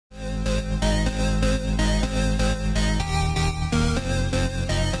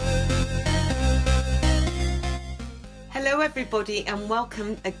everybody, and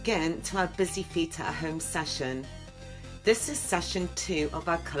welcome again to our Busy Feet at Home session. This is session 2 of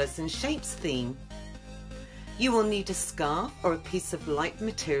our colours and shapes theme. You will need a scarf or a piece of light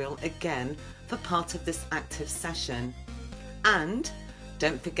material again for part of this active session. And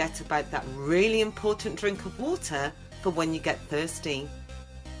don't forget about that really important drink of water for when you get thirsty.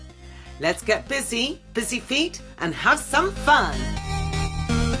 Let's get busy, busy feet, and have some fun!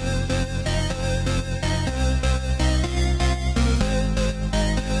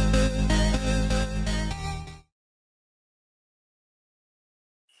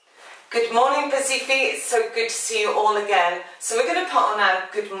 Good morning, busy feet. It's so good to see you all again. So we're going to put on our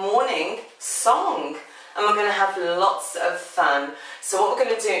good morning song and we're going to have lots of fun. So what we're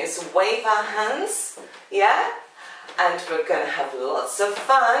going to do is wave our hands, yeah? And we're going to have lots of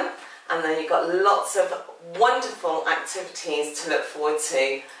fun, and then you've got lots of wonderful activities to look forward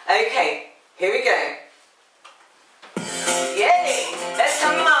to. Okay, here we go. Yay! Let's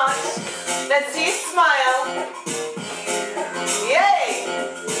have a march. Let's see you smile. Yay!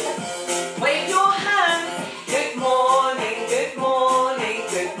 Wave your hands. Good morning, good morning,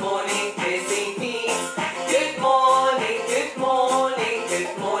 good morning, busy feet. Good morning, good morning,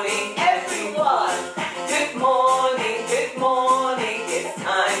 good morning, everyone. Good morning, good morning. It's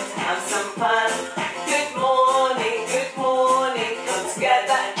time to have some fun. Good morning, come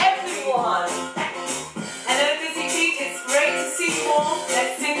together, everyone. Hello, busy feet. It's great to see you all.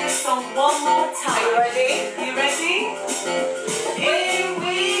 Let's sing this song one more time. Are you ready? You ready? Here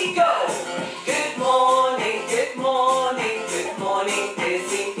we go. Good morning, good morning, good morning,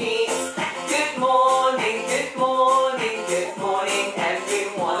 busy feet. Good morning, good morning, good morning,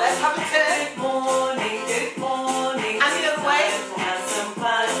 everyone. Let's have a turn. Good morning, and the other way. Have some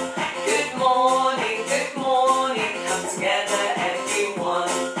fun. Good morning, come together,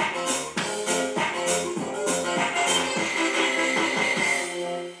 everyone.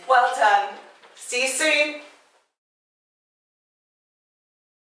 Well done. See you soon.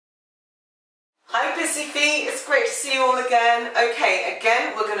 Hi busy feet, it's great to see you all again. Okay,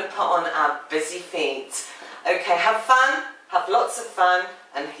 again we're going to put on our busy feet. Okay, have fun, have lots of fun,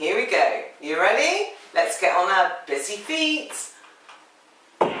 and here we go. You ready? Let's get on our busy feet.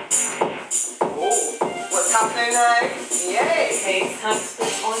 Oh, what's happening now? Yay! Okay, it's time to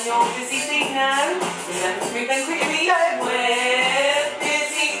put on your busy feet now. Remember to move them quickly. We're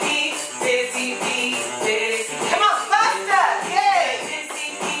busy feet, busy feet, busy. Come on, faster! Yay!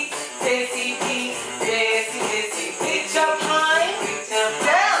 Busy feet, busy feet. Reach up high, reach up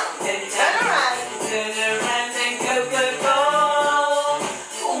down, then turn around and go, go, go.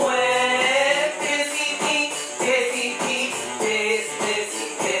 We're busy feet, busy feet, busy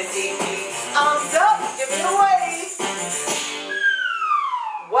feet. Arms up, give it a wave.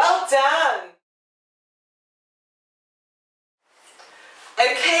 Well done.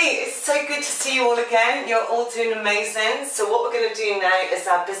 Okay, it's so good to see you all again. You're all doing amazing. So what we're going to do now is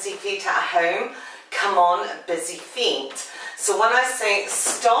our busy feet at home. Come on, busy feet. So when I say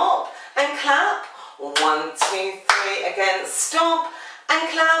stop and clap, 1, 2, 3, again, stop and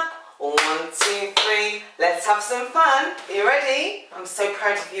clap, 1, 2, 3. Let's have some fun. Are you ready? I'm so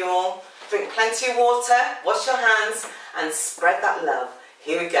proud of you all. Drink plenty of water, wash your hands, and spread that love.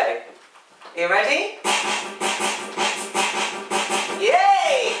 Here we go. Are you ready?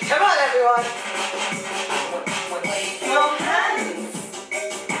 Yay! Come on, everyone. Wave your hands.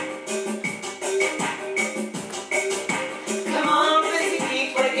 Come on, busy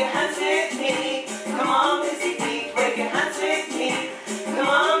feet, wave your hands with me. Come on, busy feet, wave your hands with me. Come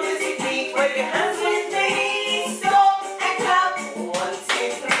on, busy feet, wave your hands with me. Stop and clap. 1, 2,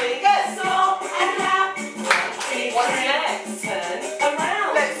 3, go. Stop and clap. 1, 2, 3. What's next? Turn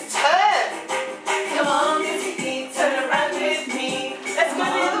around. Let's turn. Come on, busy feet, turn around with me. Let's go the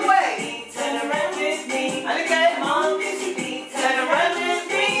other way. Turn around.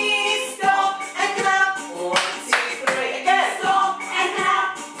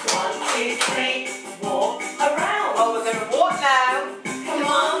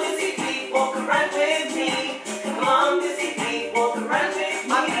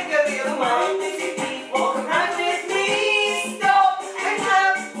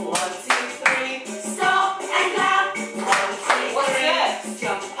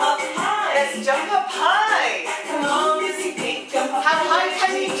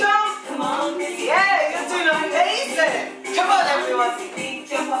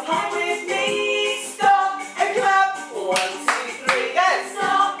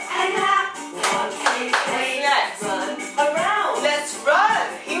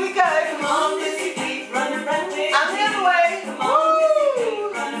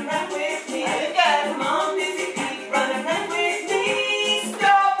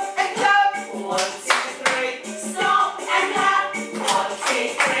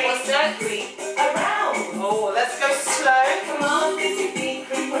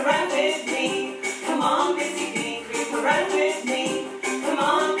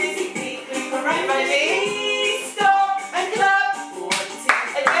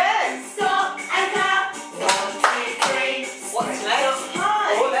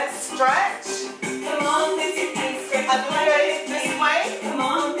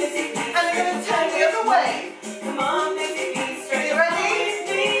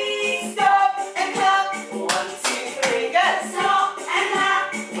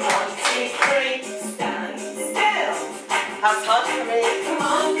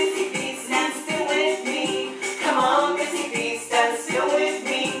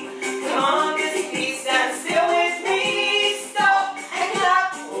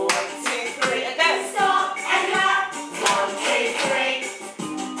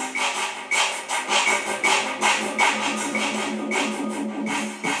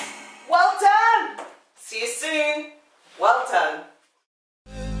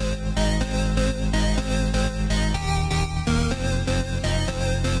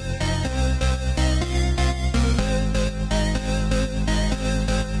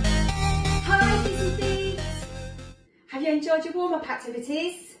 enjoyed your warm-up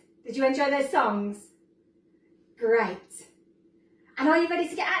activities? Did you enjoy those songs? Great. And are you ready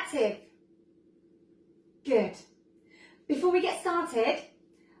to get active? Good. Before we get started,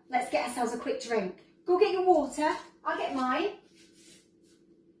 let's get ourselves a quick drink. Go get your water. I'll get mine.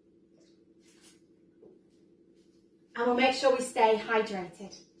 And we'll make sure we stay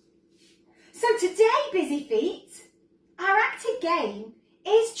hydrated. So today, Busy Feet, our active game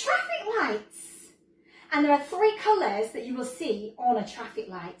is traffic lights. And there are 3 colours that you will see on a traffic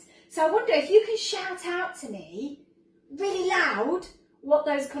light. So I wonder if you can shout out to me really loud what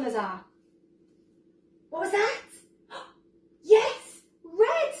those colours are. What was that? Yes,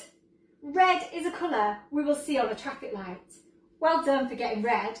 red. Red is a colour we will see on a traffic light. Well done for getting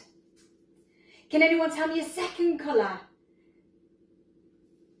red. Can anyone tell me a second colour?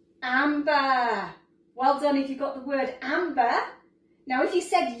 Amber. Well done if you got the word amber. Now if you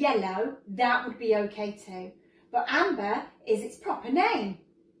said yellow, that would be okay too. But amber is its proper name.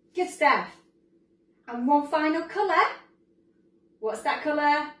 Good stuff. And one final colour. What's that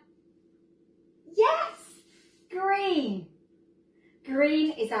colour? Yes, green.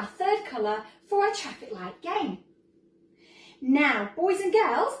 Green is our 3rd colour for our traffic light game. Now, boys and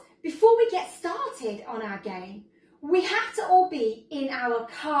girls, before we get started on our game, we have to all be in our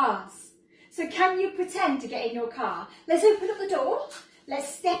cars. So can you pretend to get in your car? Let's open up the door. Let's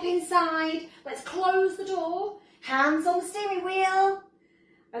step inside. Let's close the door. Hands on the steering wheel.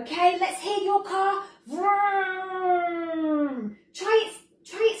 Okay, let's hear your car. Vroom. Try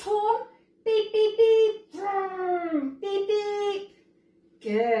its horn. Beep, beep, beep. Vroom. Beep, beep.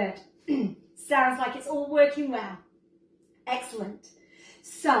 Good. Sounds like it's all working well. Excellent.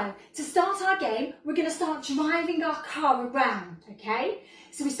 So, to start our game, we're going to start driving our car around, okay?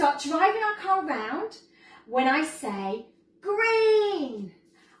 So we start driving our car around when I say green.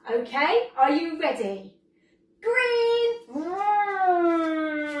 Okay, are you ready? Green.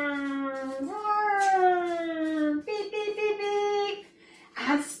 Beep, beep, beep, beep.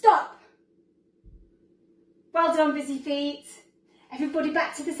 And stop. Well done, Busy Feet. Everybody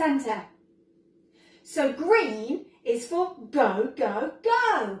back to the centre. So green is for go, go,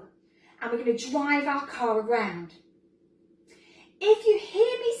 go. And we're going to drive our car around. If you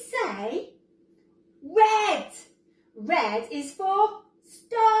hear me say red, red is for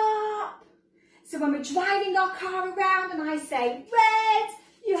stop. So when we're driving our car around and I say red,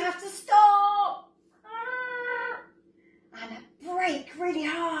 you have to stop. And brake really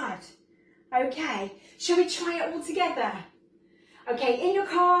hard. Okay, shall we try it all together? Okay, in your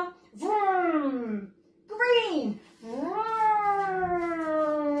car, vroom, green, vroom,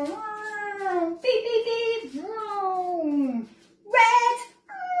 vroom, beep, beep, beep, vroom, red.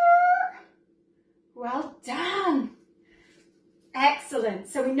 Well done. Excellent.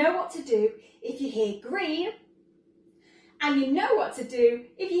 So we know what to do if you hear green, and you know what to do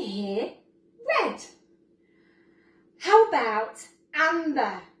if you hear red. How about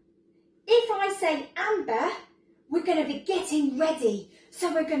amber? If I say amber, we're going to be getting ready.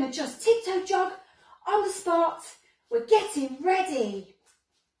 So we're going to just tiptoe jog on the spot. We're getting ready.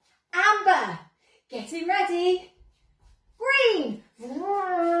 Amber, getting ready. Green.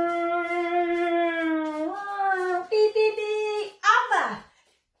 Beep, beep, beep. Amber,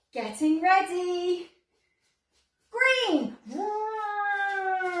 getting ready. Green.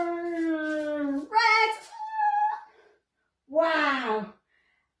 Red. Wow.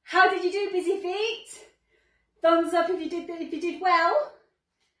 How did you do, Busy Feet? Thumbs up if you did well.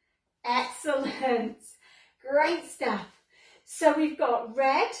 Excellent. Great stuff. So we've got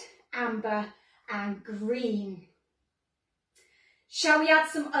red, amber and green. Shall we add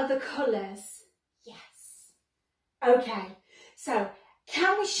some other colours? Yes. Okay. So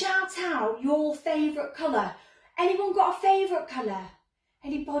can we shout out your favourite colour? Anyone got a favourite colour?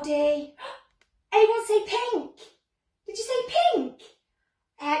 Anybody? Anyone say pink? Did you say pink?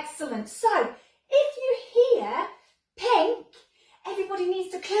 Excellent. So if you hear pink, everybody needs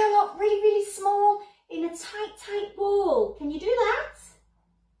to curl up really, really small in a tight, tight ball. Can you do that?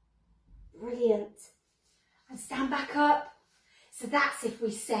 Brilliant. And stand back up. So that's if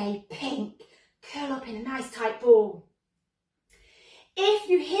we say pink. Curl up in a nice tight ball. If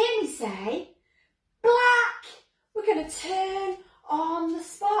you hear me say black, we're going to turn on the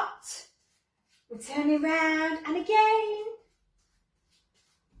spot. We're turning around and again.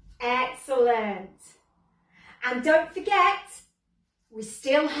 Excellent. And don't forget, we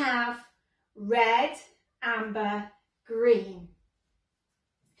still have red, amber, green.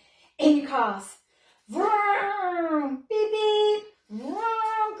 In your cars. Vroom, beep, beep.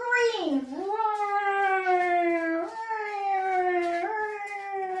 Vroom, green. Vroom,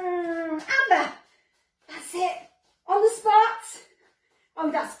 amber. That's it. On the spot.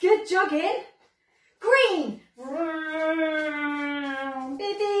 Good jogging. Green.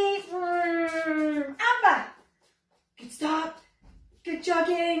 Beep, beep. Amber. Good stop. Good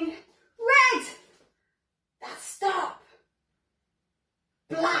jogging. Red. That's stop.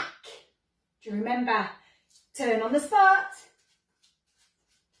 Black. Do you remember? Turn on the spot.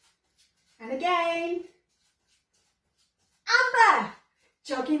 And again. Amber.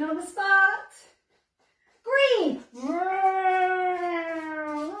 Jogging on the spot. Green.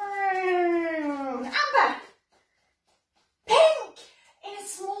 Amber. Pink. In a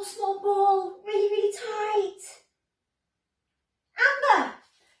small, small ball. Really, really tight. Amber.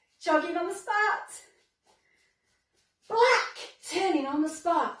 Jogging on the spot. Black. Turning on the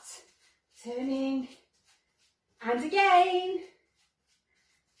spot. Turning. And again.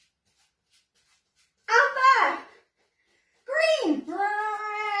 Amber. Green. Amber.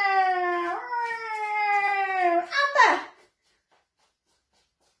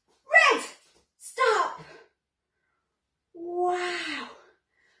 Red. Stop. Wow.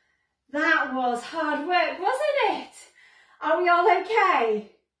 That was hard work, wasn't it? Are we all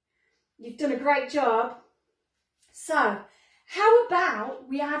okay? You've done a great job. So, how about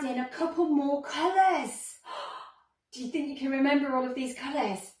we add in a couple more colours? Do you think you can remember all of these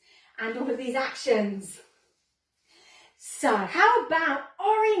colours and all of these actions? So, how about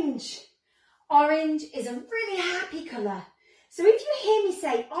orange? Orange is a really happy colour. So if you hear me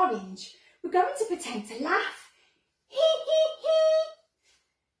say orange, we're going to pretend to laugh. Hee hee hee.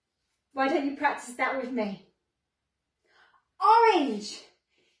 Why don't you practice that with me? Orange.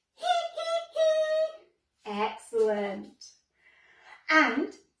 Hee hee hee. Excellent.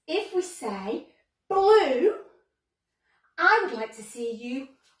 And if we say blue, I would like to see you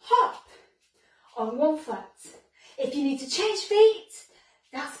hop on one foot. If you need to change feet,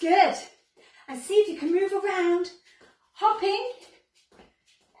 that's good. And see if you can move around. Hopping.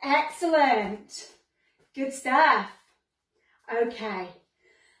 Excellent. Good stuff. Okay.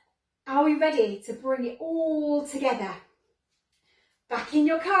 Are we ready to bring it all together? Back in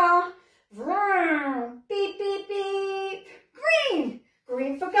your car. Vroom. Beep, beep, beep. Green.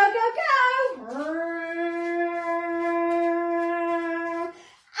 Green for go, go, go.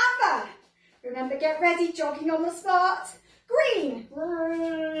 Amber. Remember, get ready, jogging on the spot. Green.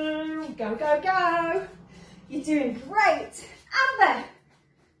 Go, go, go. You're doing great. Amber.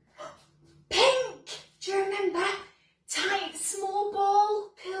 Pink. Do you remember? Tight, small ball.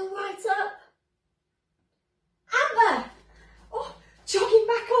 Curl right up. Amber. Oh, jogging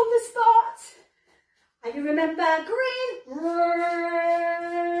back on the spot. And you remember green.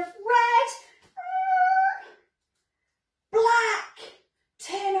 Red. Black.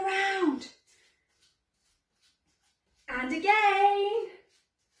 Turn around. And again.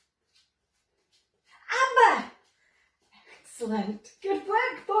 Amber. Excellent. Good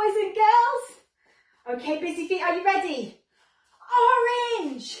work, boys and girls. Okay, busy feet, are you ready?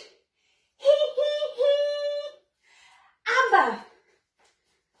 Orange. Hee, hee, hee. Amber.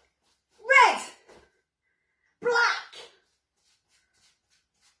 Red. Black.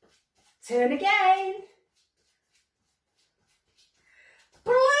 Turn again.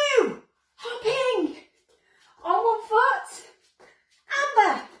 Blue. Hopping. On one foot.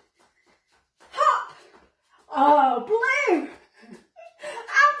 Amber. Hop. Oh, blue.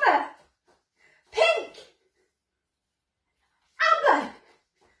 Amber. Pink. Amber.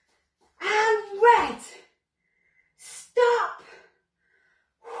 And red. Stop.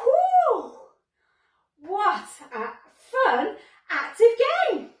 Whew. What a fun, active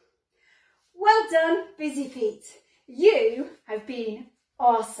game. Well done, Busy Feet. You have been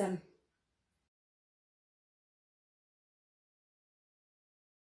awesome.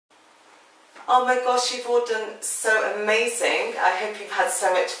 Oh my gosh, you've all done so amazing. I hope you've had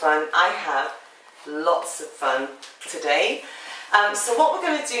so much fun. I have lots of fun today. So what we're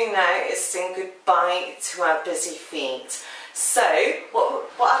going to do now is sing goodbye to our busy feet. So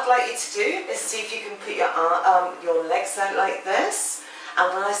what I'd like you to do is see if you can put your legs out like this.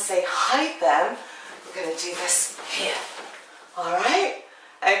 And when I say hide them, we're going to do this here. All right?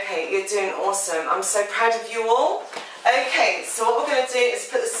 Okay, you're doing awesome. I'm so proud of you all. Okay, so what we're going to do is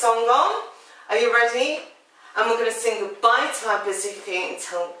put the song on. Are you ready? And we're going to sing goodbye to our busy feet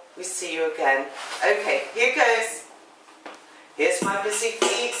until we see you again. Okay, here goes. Here's my busy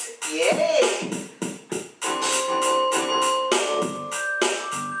feet. Yay!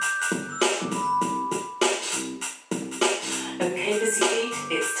 Okay, busy feet,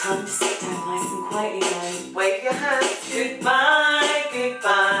 it's time to sit down nice and quietly now. Wave your hands. Goodbye,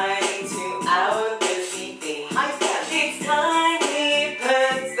 goodbye to our busy feet. It's time we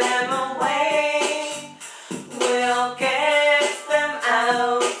put them away. We'll get them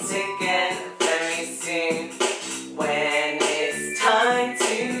out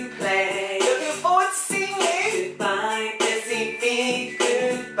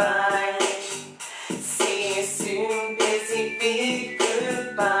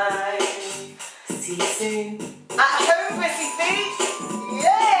soon. At home, Busy Feet.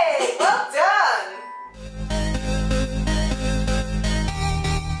 Yay! Well done.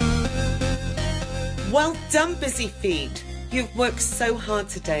 Well done, Busy Feet. You've worked so hard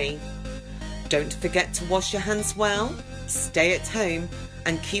today. Don't forget to wash your hands well, stay at home,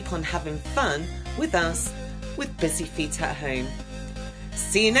 and keep on having fun with us with Busy Feet at Home.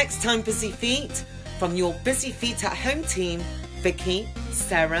 See you next time, Busy Feet, from your Busy Feet at Home team, Vicky,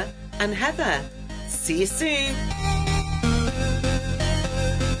 Sarah, and Heather. See you soon.